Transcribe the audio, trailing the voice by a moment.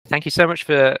Thank you so much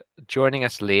for joining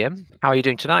us, Liam. How are you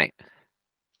doing tonight?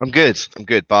 I'm good. I'm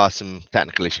good. Bar some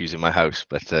technical issues in my house,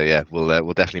 but yeah,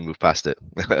 we'll definitely move past it.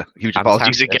 Huge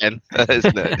apologies Fantastic. again.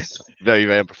 It's very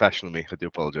very unprofessional of me. I do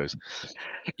apologize.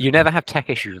 You never have tech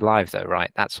issues live, though,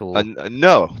 right? That's all.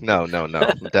 No,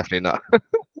 definitely not.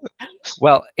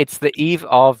 Well, it's the eve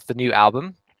of the new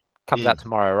album. Comes out Mm,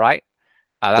 tomorrow, right?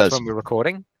 That's does. when we're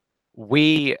recording.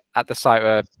 We at the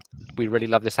site, we really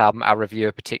love this album. Our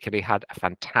reviewer particularly had a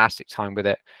fantastic time with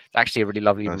it. It's actually a really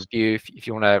lovely Nice. review. If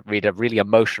you want to read a really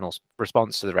emotional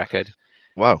response to the record,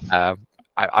 Wow.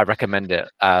 I recommend it.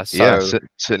 Yeah, So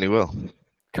certainly will.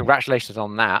 congratulations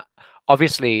on that.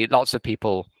 Obviously, lots of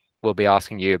people will be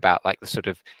asking you about like the sort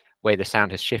of way the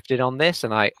sound has shifted on this,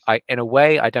 and I in a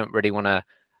way, I don't really want to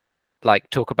like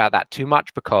talk about that too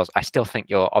much because I still think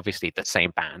you're obviously the same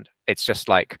band. It's just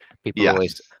like people Yeah.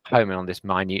 always homing on this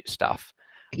minute stuff.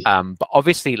 But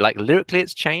obviously, like lyrically,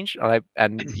 it's changed,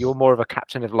 and you're more of a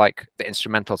captain of like the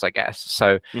instrumentals, I guess.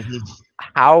 So,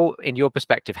 how, in your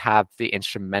perspective, have the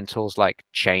instrumentals like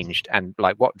changed, and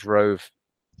like what drove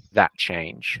that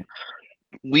change?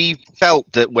 We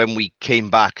felt that when we came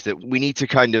back that we need to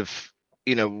kind of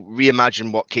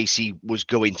reimagine what KC was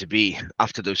going to be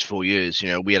after those 4 years.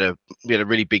 We had a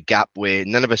really big gap where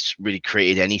none of us really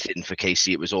created anything for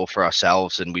KC. It was all for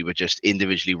ourselves, and we were just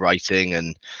individually writing.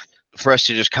 And for us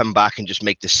to just come back and just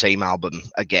make the same album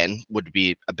again would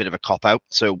be a bit of a cop out.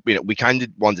 So we kind of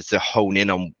wanted to hone in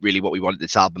on really what we wanted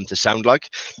this album to sound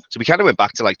like. So we kind of went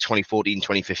back to like 2014,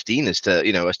 2015 as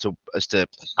to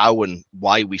how and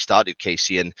why we started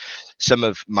KC. And some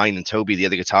of mine and Toby, the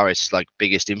other guitarists, like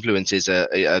biggest influences are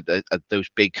those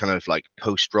big kind of like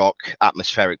post rock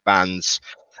atmospheric bands.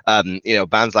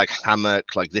 Bands like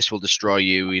Hammock, like This Will Destroy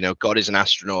You, God Is an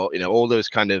Astronaut, all those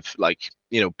kind of like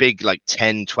big like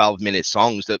 10-12 minute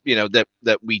songs that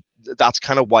that's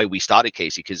kind of why we started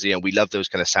KC, because we love those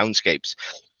kind of soundscapes.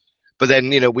 But then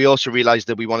we also realized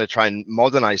that we want to try and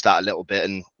modernize that a little bit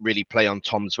and really play on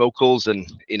Tom's vocals. And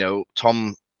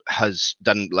Tom has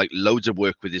done like loads of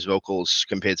work with his vocals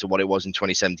compared to what it was in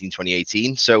 2017,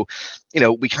 2018. So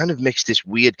we kind of mixed this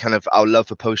weird kind of our love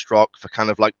for post rock for kind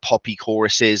of like poppy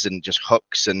choruses and just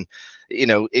hooks, and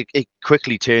it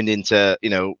quickly turned into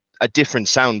a different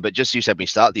sound. But just you said when we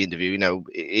start the interview,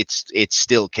 it's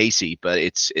still KC, but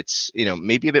it's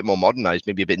maybe a bit more modernized,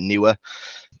 maybe a bit newer.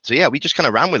 So yeah, we just kind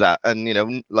of ran with that,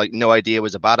 and like no idea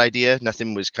was a bad idea.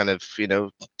 Nothing was kind of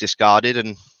discarded,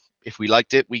 and if we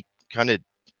liked it, we kind of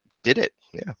did it.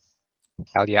 Yeah.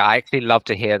 Hell yeah, I actually love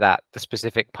to hear that, the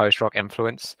specific post-rock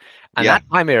influence. And that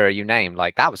time era you named,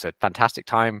 like that was a fantastic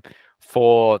time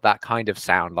for that kind of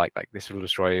sound, like This Will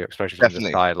Destroy You, Explosions from the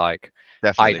Sky. Like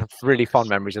I have really fond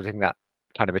memories of that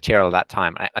kind of material at that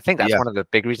time. I think that's one of the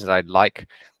big reasons I like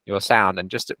your sound. And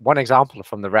just one example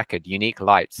from the record, Unique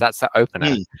Lights, that's the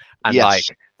opener. And like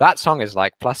that song is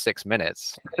like plus 6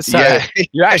 minutes. So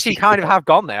you actually kind of have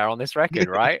gone there on this record,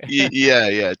 right?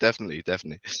 Yeah, definitely.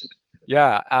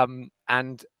 Yeah.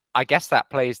 And I guess that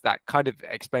kind of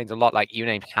explains a lot. Like you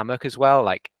named Hammock as well.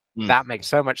 Like that makes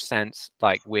so much sense.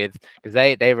 Like because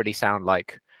they really sound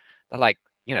like they're like,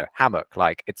 Hammock.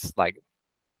 Like it's like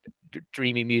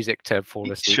dreamy music to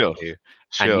fall asleep to.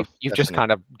 And you've just kind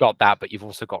of got that, but you've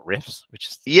also got riffs, which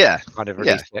is kind of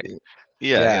really sick.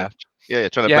 Yeah. Trying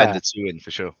to blend the two in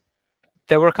for sure.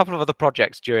 There were a couple of other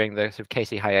projects during the sort of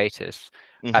KC hiatus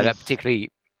that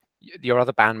particularly your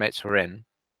other bandmates were in.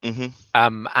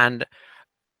 And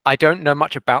I don't know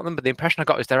much about them, but the impression I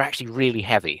got is they're actually really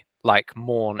heavy, like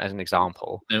Mourn as an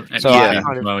example. Yeah,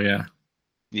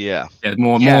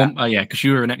 more. Because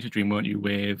you were in Extra Dream, weren't you,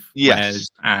 with Wes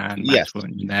and Max,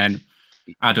 weren't you? And then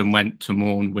Adam went to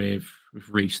Mourn with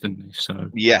Reese, didn't they? So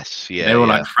they were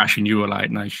like fresh, and you were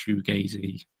like nice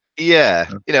shoegazy. Yeah,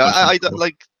 I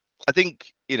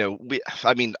think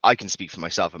I can speak for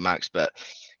myself and Max, but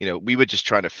we were just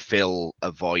trying to fill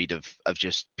a void of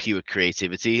just pure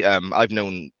creativity. I've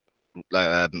known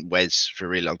Wes for a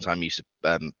really long time. He used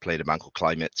to play in a band called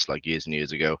Climates like years and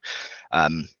years ago.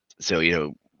 So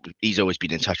he's always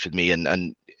been in touch with me,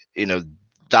 and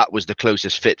that was the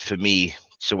closest fit for me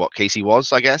to what KC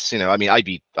was, I guess. I'd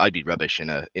be rubbish in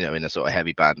a sort of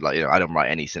heavy band. Like I don't write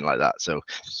anything like that, so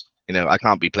I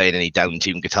can't be playing any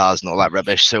down-tuned guitars and all that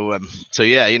rubbish. So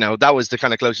yeah, that was the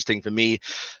kind of closest thing for me.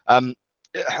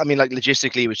 Like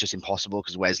logistically, it was just impossible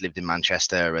because Wes lived in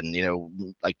Manchester, and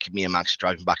like me and Max were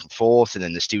driving back and forth, and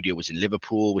then the studio was in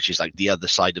Liverpool, which is like the other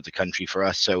side of the country for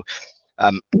us. So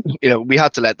We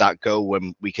had to let that go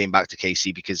when we came back to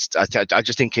KC, because I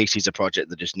just think KC is a project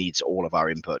that just needs all of our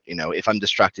input. If I'm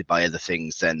distracted by other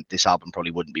things, then this album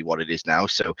probably wouldn't be what it is now.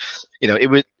 So,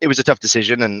 it was a tough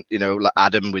decision. And like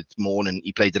Adam with Morn, and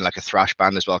he played in like a thrash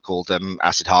band as well called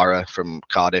Acid Horror from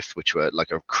Cardiff, which were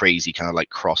like a crazy kind of like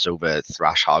crossover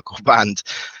thrash hardcore band.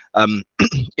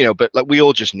 But like we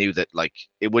all just knew that like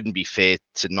it wouldn't be fair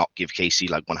to not give KC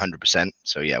like 100%.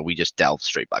 So yeah, we just delved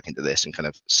straight back into this and kind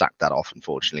of sacked that off,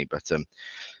 unfortunately. But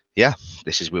yeah,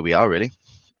 this is where we are really.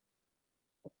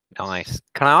 Nice.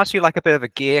 Can I ask you like a bit of a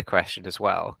gear question as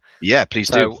well? Yeah, please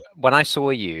do. When I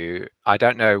saw you, I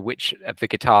don't know which of the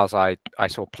guitars I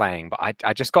saw playing, but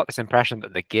I just got this impression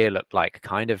that the gear looked like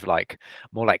kind of like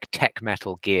more like tech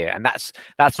metal gear, and that's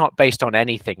not based on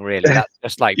anything really. That's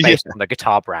just like based on the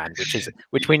guitar brand,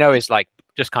 which we know is like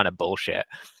just kind of bullshit.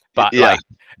 But like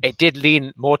it did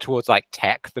lean more towards like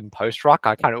tech than post rock.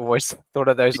 I kind of always thought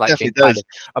of those like being kind of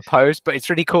opposed, but it's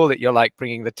really cool that you're like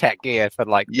bringing the tech gear for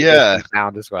like the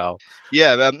sound as well.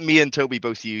 Yeah, me and Toby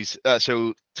both use.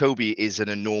 So Toby is an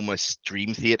enormous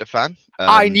Dream Theater fan.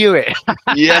 I knew it.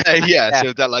 yeah.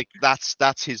 So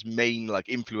that's his main like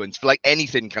influence for like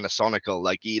anything kind of sonical.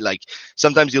 Like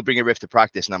sometimes he'll bring a riff to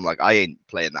practice, and I'm like, I ain't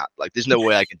playing that. Like, there's no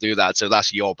way I can do that. So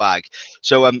that's your bag.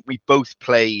 So we both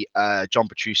play John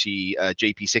Petrucci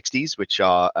JP60s, which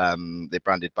are they're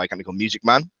branded by a company called Music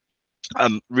Man.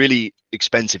 Really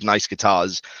expensive, nice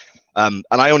guitars. And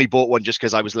I only bought one just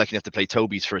because I was lucky enough to play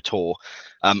Toby's for a tour.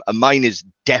 And mine is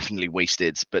definitely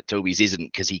wasted, but Toby's isn't,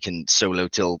 because he can solo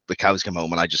till the cows come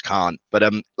home and I just can't. But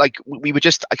like we were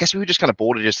just kind of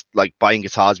bored of just like buying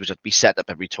guitars which had to be set up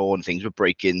every tour and things would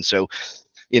break in. So,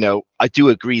 I do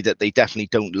agree that they definitely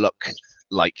don't look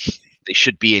like they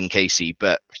should be in KC,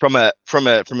 but from a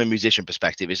musician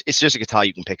perspective, it's just a guitar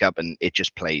you can pick up and it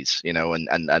just plays,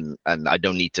 and I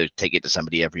don't need to take it to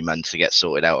somebody every month to get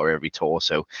sorted out or every tour.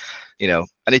 So, and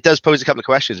it does pose a couple of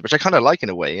questions, which I kind of like in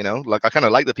a way, like I kind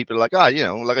of like that people are like,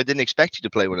 like I didn't expect you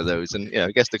to play one of those, and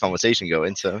it gets the conversation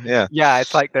going. So yeah,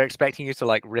 it's like they're expecting you to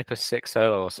like rip a sick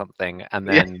solo or something, and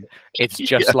then it's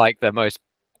just like the most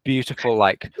beautiful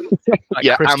like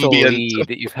crystal lead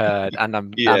that you've heard, and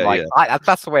I'm like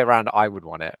that's the way around I would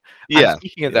want it. And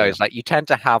speaking of those, like you tend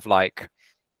to have like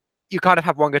you kind of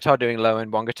have one guitar doing low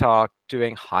end, one guitar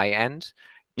doing high end,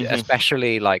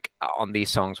 especially like on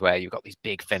these songs where you've got these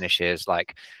big finishes,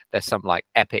 like there's some like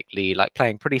epic lead, like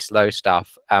playing pretty slow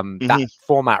stuff. That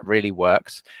format really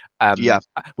works.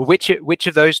 Which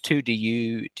of those two do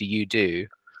you do?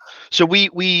 So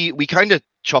we kind of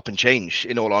chop and change,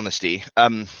 in all honesty.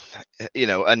 And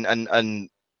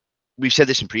we've said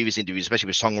this in previous interviews, especially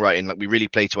with songwriting, like we really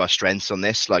play to our strengths on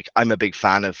this. Like I'm a big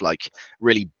fan of like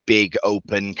really big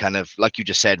open kind of, like you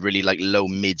just said, really like low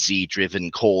mid Z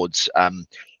driven chords. And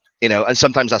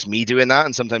sometimes that's me doing that,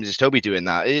 and sometimes it's Toby doing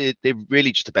that. It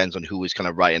really just depends on who is kind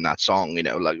of writing that song.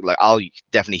 Like I'll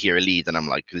definitely hear a lead and I'm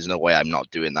like, there's no way I'm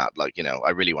not doing that. Like, I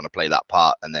really want to play that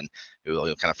part, and then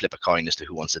we'll kind of flip a coin as to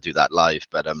who wants to do that live.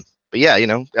 But yeah,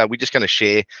 we just kind of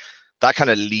share that kind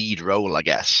of lead role, I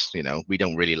guess. We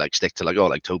don't really like stick to like, oh,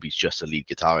 like Toby's just a lead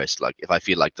guitarist. Like if I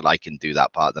feel like that I can do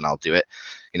that part, then I'll do it.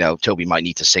 Toby might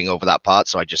need to sing over that part,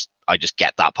 so I just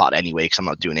get that part anyway because I'm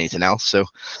not doing anything else. So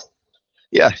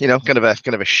yeah, kind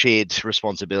of a shared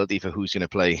responsibility for who's going to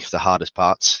play the hardest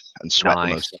parts and sweat the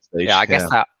most on stage. Yeah, I guess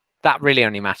that really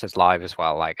only matters live as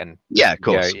well. Like, and yeah, of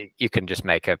course, you can just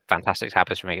make a fantastic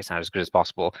tapestry, make it sound as good as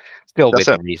possible, still with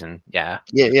reason. Yeah,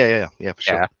 for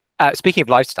sure. Speaking of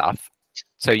live stuff,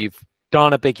 so you've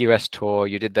done a big US tour,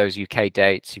 you did those UK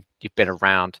dates, you've been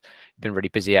around, you've been really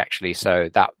busy actually, so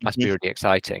that must be really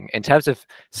exciting. In terms of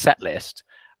set list,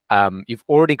 you've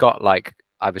already got like,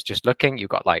 I was just looking, you've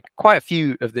got like quite a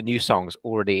few of the new songs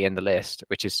already in the list,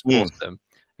 which is awesome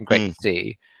and great to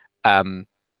see.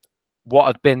 What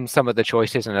have been some of the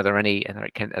choices, and are there any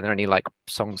like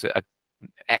songs that are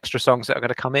extra songs that are going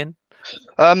to come in?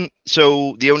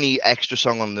 So the only extra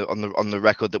song on the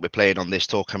record that we're playing on this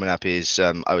tour coming up is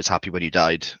I Was Happy When You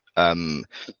Died,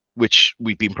 which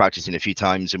we've been practicing a few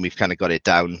times and we've kind of got it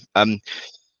down.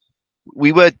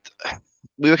 We were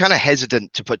kind of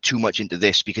hesitant to put too much into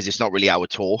this because it's not really our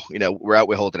tour.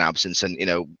 We're holding absence, and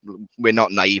we're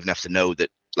not naive enough to know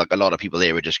that like a lot of people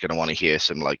there are just going to want to hear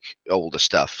some like older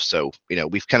stuff. So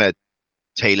we've kind of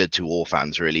tailored to all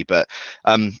fans really. But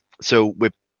so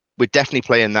we're definitely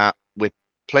playing that.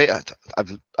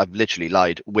 I've literally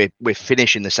lied. We're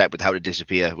finishing the set with How to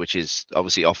Disappear, which is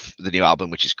obviously off the new album,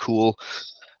 which is cool.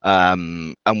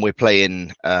 And we're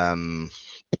playing oh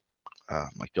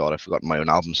my god, I forgot my own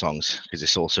album songs because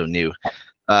it's all so new.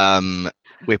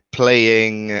 We're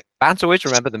playing. Bands always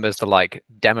remember them as the like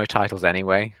demo titles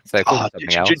anyway, so they call them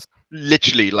something else.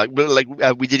 Literally,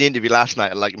 we did an interview last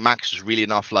night, and like Max was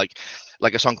reeling off like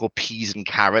a song called Peas and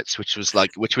Carrots, which was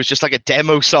just like a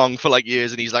demo song for like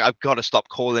years, and he's like, I've got to stop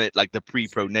calling it like the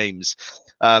pre-pro names.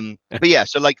 But yeah,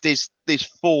 so like there's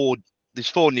four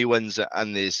new ones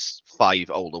and there's 5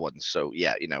 older ones. So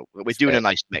yeah, we're doing a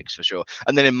nice mix for sure.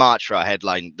 And then in March for our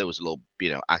headline, those will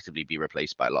actively be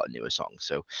replaced by a lot of newer songs.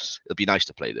 So it'll be nice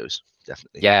to play those,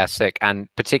 definitely. Yeah, sick. And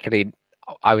particularly,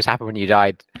 I was happy when you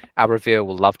died. Our reviewer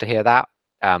will love to hear that.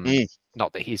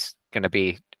 Not that he's going to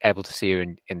be able to see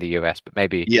you in the US, but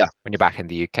maybe when you're back in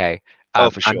the UK.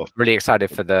 For sure. I'm really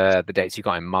excited for the dates you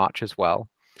got in March as well.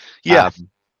 Yeah.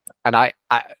 And I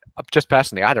just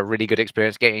personally, I had a really good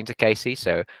experience getting into KC.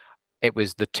 So it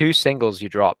was the 2 singles you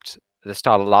dropped at the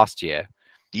start of last year.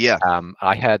 Yeah.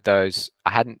 I heard those.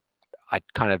 I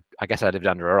guess I lived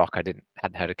under a rock. I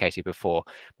hadn't heard of KC before.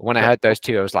 But when I heard those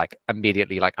 2, I was like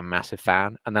immediately like a massive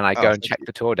fan. And then I go and check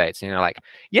the tour dates, and like,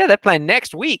 yeah, they're playing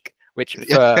next week, which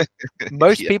for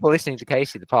most people listening to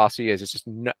KC the past few years has just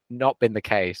not been the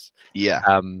case. Yeah.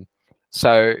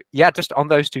 So yeah, just on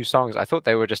those 2 songs, I thought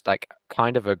they were just like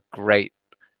kind of a great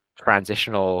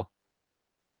transitional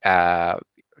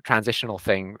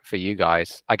thing for you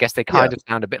guys. I guess they kind of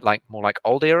sound a bit like more like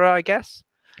old era, I guess.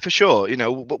 For sure,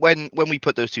 but when we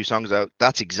put those 2 songs out,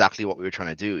 that's exactly what we were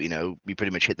trying to do. We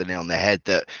pretty much hit the nail on the head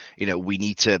that we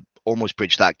need to almost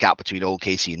bridge that gap between old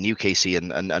KC and new KC,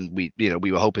 and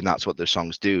we were hoping that's what those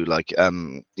songs do. Like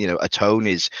Atone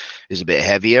is a bit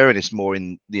heavier and it's more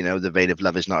in the vein of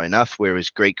Love Is Not Enough, whereas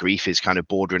Great Grief is kind of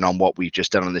bordering on what we've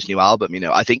just done on this new album.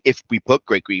 I think if we put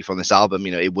Great Grief on this album,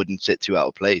 it wouldn't sit too out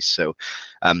of place. So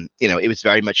it was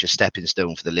very much a stepping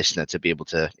stone for the listener to be able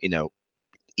to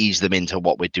ease them into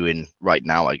what we're doing right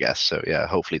now, I guess. So yeah,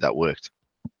 hopefully that worked.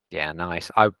 Yeah,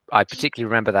 nice. I particularly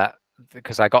remember that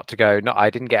because I got to go. I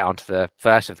didn't get onto the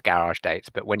first of the garage dates,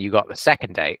 but when you got the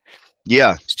second date,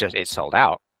 it's sold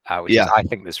out. Which is, I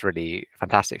think that's really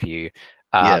fantastic for you.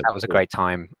 That was a great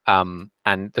time.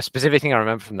 And the specific thing I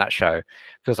remember from that show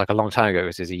feels like a long time ago.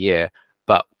 It was a year,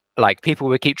 but like people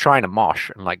would keep trying to mosh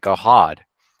and like go hard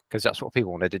because that's what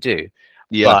people wanted to do.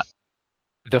 Yeah. But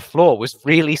the floor was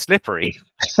really slippery.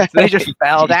 So they just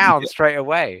fell down straight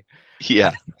away.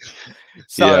 Yeah.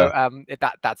 So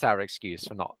that's our excuse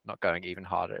for not going even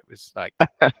harder. It was like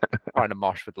trying to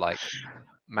mosh with like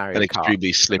Mario Kart. An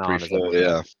extremely slippery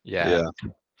floor. Yeah.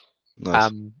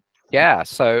 Nice.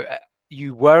 So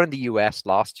you were in the US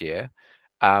last year.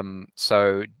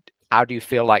 So how do you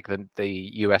feel like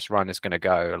the US run is going to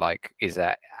go? Like,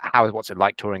 what's it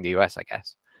like touring the US, I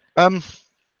guess?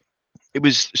 It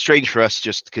was strange for us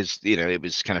just because it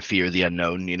was kind of fear of the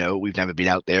unknown. We've never been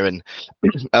out there, and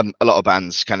a lot of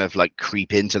bands kind of like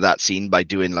creep into that scene by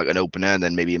doing like an opener and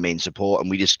then maybe a main support, and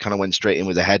we just kind of went straight in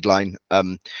with a headline.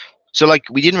 So like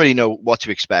we didn't really know what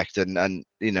to expect, and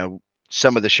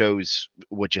some of the shows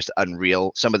were just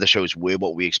unreal. Some of the shows were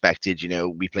what we expected.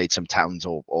 We played some towns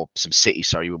or some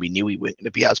cities, where we knew we weren't going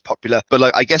to be as popular. But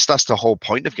like, I guess that's the whole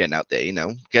point of getting out there,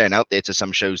 getting out there to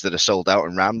some shows that are sold out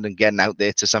and rammed, and getting out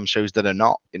there to some shows that are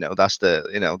not. That's the,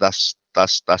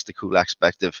 that's the cool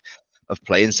aspect of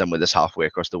playing somewhere that's halfway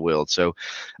across the world. So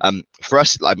for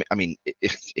us, I mean,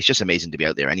 it's just amazing to be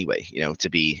out there anyway, to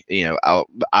be,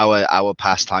 our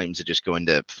pastimes are just going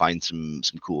to find some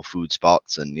cool food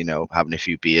spots and, having a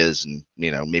few beers and,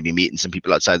 maybe meeting some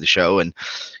people outside the show. And,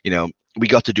 we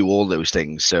got to do all those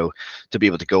things. So to be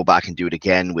able to go back and do it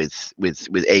again with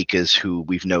Acres, who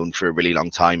we've known for a really long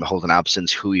time, Holding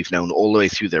Absence, who we've known all the way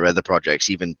through their other projects,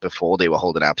 even before they were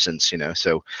Holding Absence,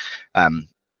 so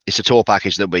it's a tour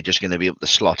package that we're just going to be able to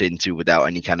slot into without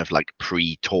any kind of like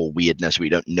pre-tour weirdness. We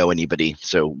don't know anybody,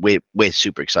 so we're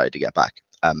super excited to get back.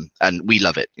 And we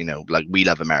love it, like we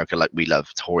love America, like we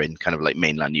love touring kind of like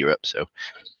mainland Europe. So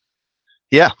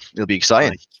yeah, it'll be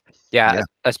exciting. Yeah,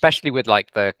 especially with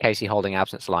like the KC Holding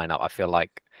Absence lineup. I feel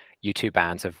like you 2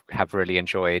 bands have really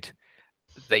enjoyed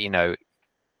that.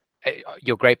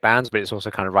 You're great bands, but it's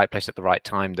also kind of right place at the right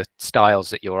time. The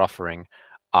styles that you're offering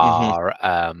are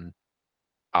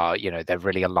they're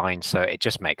really aligned, so it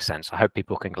just makes sense. I hope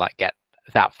people can like get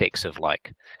that fix of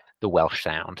like the Welsh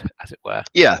sound, as it were.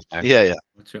 Yeah.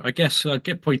 I guess I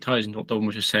get probably ties in what Dobbin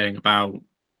was just saying about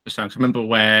the sound. I remember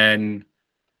when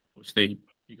obviously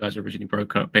you guys originally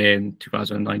broke up in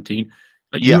 2019.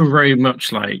 Like you were very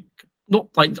much like, not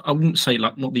like, I wouldn't say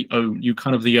like not the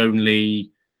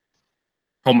only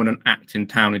prominent act in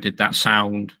town who did that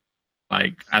sound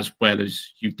like as well as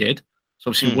you did. So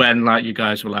obviously when like you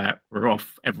guys were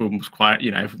off, everyone was quite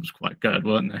good,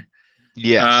 weren't they?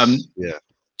 Yeah.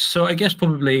 So I guess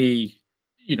probably,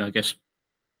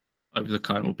 over the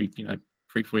kind of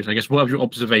 3-4 years, I guess. What have your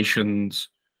observations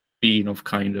been of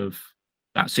kind of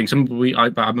that scene? I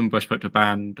remember I spoke to a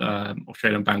band,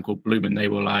 Australian band called Bloom, and they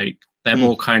were like, they're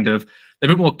more kind of, they're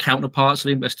a bit more counterparts to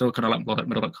them, but still kind of like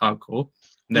melodic hardcore.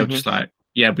 And they were just like,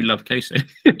 yeah, we love Casey.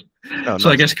 So nice.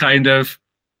 I guess kind of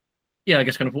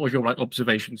what have your like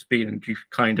observations been? And do you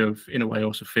kind of, in a way,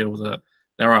 also feel that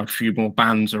there are a few more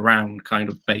bands around kind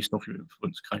of based off your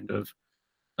influence, kind of,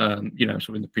 sort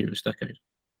of in the previous decade?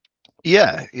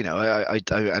 Yeah, I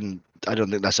don't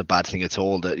think that's a bad thing at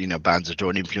all, that bands are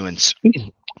drawing influence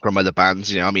from other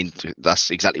bands. I mean, that's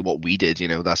exactly what we did.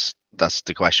 That's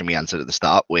the question we answered at the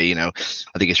start, where I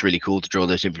think it's really cool to draw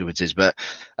those influences. But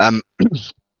I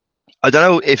don't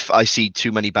know if I see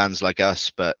too many bands like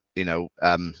us, but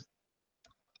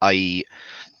I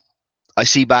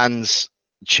see bands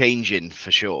changing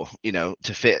for sure,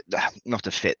 to fit, not to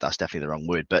fit, that's definitely the wrong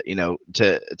word, but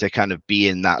to kind of be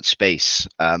in that space,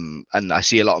 and I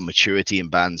see a lot of maturity in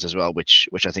bands as well, which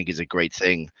I think is a great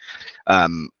thing.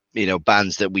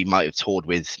 Bands that we might have toured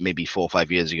with maybe 4 or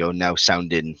 5 years ago now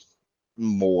sounding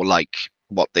more like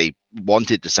what they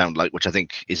wanted to sound like, which I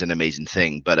think is an amazing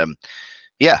thing. But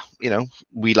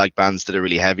we like bands that are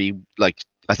really heavy. Like,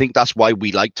 I think that's why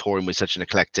we like touring with such an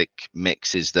eclectic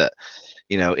mix, is that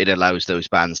it allows those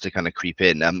bands to kind of creep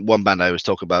in. One band I always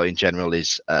talk about in general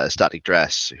is Static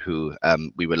Dress, who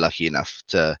we were lucky enough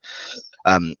to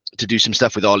do some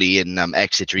stuff with Ollie in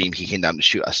Exit Dream. He came down to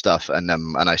shoot our stuff, and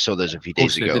I saw those a few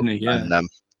days ago. Didn't he?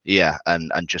 Yeah.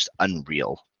 And just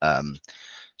unreal.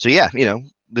 So yeah,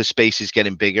 the space is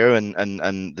getting bigger,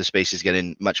 and the space is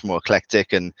getting much more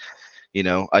eclectic, and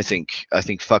I think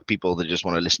fuck people that just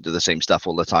want to listen to the same stuff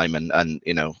all the time, and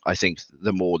I think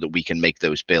the more that we can make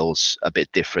those bills a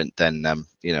bit different, then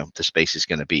the space is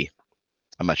going to be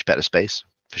a much better space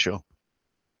for sure.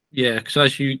 Yeah,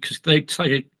 because they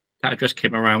that address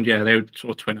came around, they were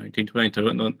sort of 2019,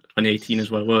 2018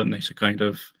 as well, weren't they? So kind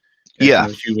of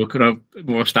as you were kind of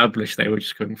more established, they were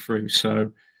just going through.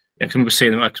 So yeah, because I remember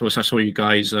seeing them. I saw you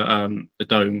guys at the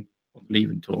Dome on the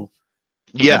Leaving tour.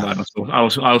 Yeah, I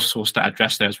also saw Stat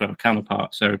Address there as well,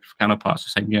 Counterparts. So Counterparts the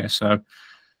same year. So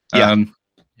I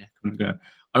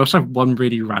also have one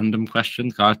really random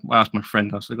question. I asked my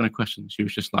friend, I was going to question. She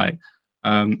was just like,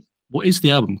 "What is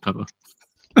the album cover?"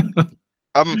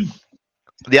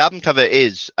 The album cover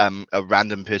is a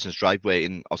random person's driveway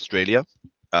in Australia.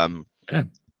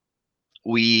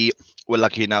 We were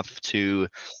lucky enough to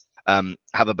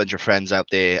have a bunch of friends out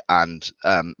there, and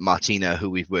Martina, who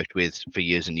we've worked with for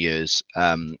years and years,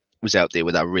 was out there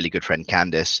with our really good friend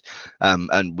Candice,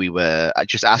 and we were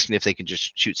just asking if they could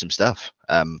just shoot some stuff,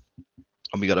 and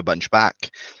we got a bunch back.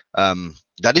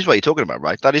 That is what you're talking about,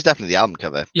 right? That is definitely the album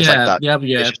cover. Yeah, it's like that,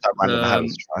 yeah. It's just that random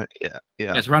house, right?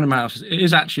 Yeah. It's a random house. It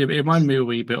is actually. It reminded me a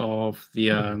wee bit of the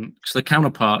because the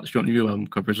Counterparts, your new album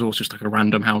cover, is also just like a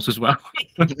random house as well.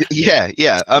 Yeah.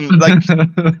 Like,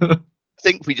 I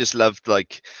think we just loved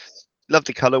the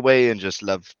colorway, and just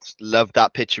loved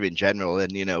that picture in general.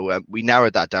 And we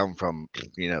narrowed that down from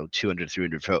 200,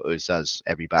 300 photos, as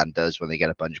every band does when they get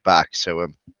a bunch back. So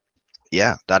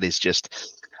that is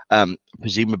just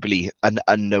presumably an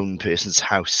unknown person's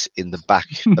house in the back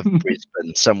of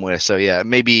Brisbane somewhere. So yeah,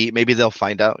 maybe they'll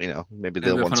find out. Maybe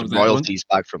they'll want some royalties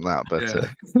back from that. But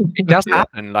it does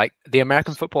happen. Like the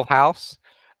American Football House.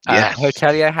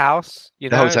 Hotelier House, the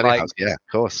Hotelier House, yeah, of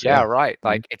course. Yeah, right.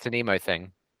 Like, it's an emo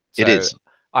thing. So it is.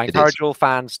 I encourage all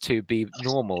fans to be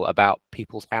normal about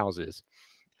people's houses.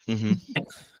 Mm-hmm.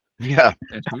 Yeah.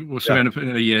 We'll see in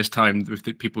a year's time if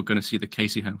people are going to see the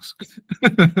Casey house.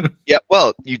 Yeah,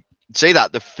 well, you say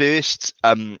that the first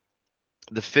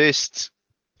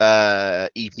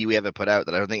EP we ever put out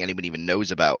that I don't think anybody even knows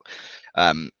about,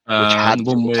 which had the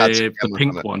one with the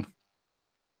pink one.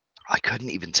 I couldn't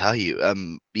even tell you.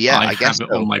 I guess have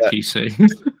it on my PC.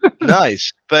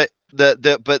 Nice, but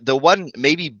the one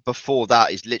maybe before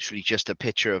that is literally just a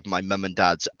picture of my mum and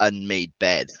dad's unmade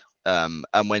bed. And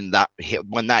when that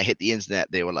hit the internet,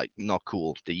 they were like, "Not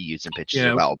cool that you using pictures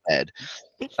of our bed."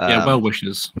 Well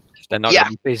wishes. They're not going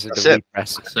to be pieces of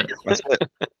repress. That's it.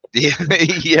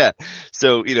 Yeah.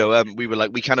 So we were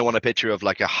like, we kind of want a picture of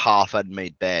like a half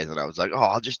unmade bed, and I was like, oh,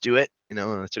 I'll just do it. And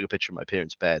I took a picture of my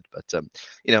parents' bed. But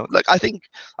like I think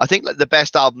like the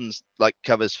best albums, like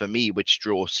covers for me, which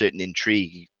draw certain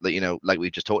intrigue, that like we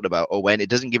just talked about, or when it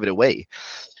doesn't give it away.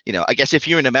 I guess if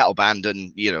you're in a metal band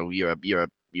and you're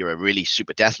a really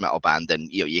super death metal band, then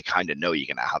you kind of know you're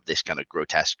gonna have this kind of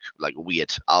grotesque, like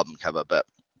weird album cover. But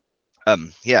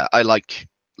I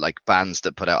like bands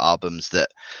that put out albums that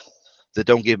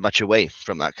don't give much away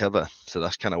from that cover. So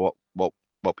that's kind of what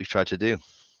we've tried to do.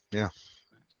 Yeah.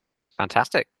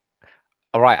 Fantastic.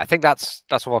 All right, I think that's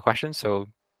all our questions. So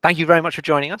thank you very much for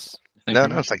joining us. Thank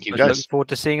you guys. Looking forward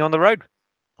to seeing you on the road.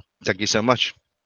 Thank you so much.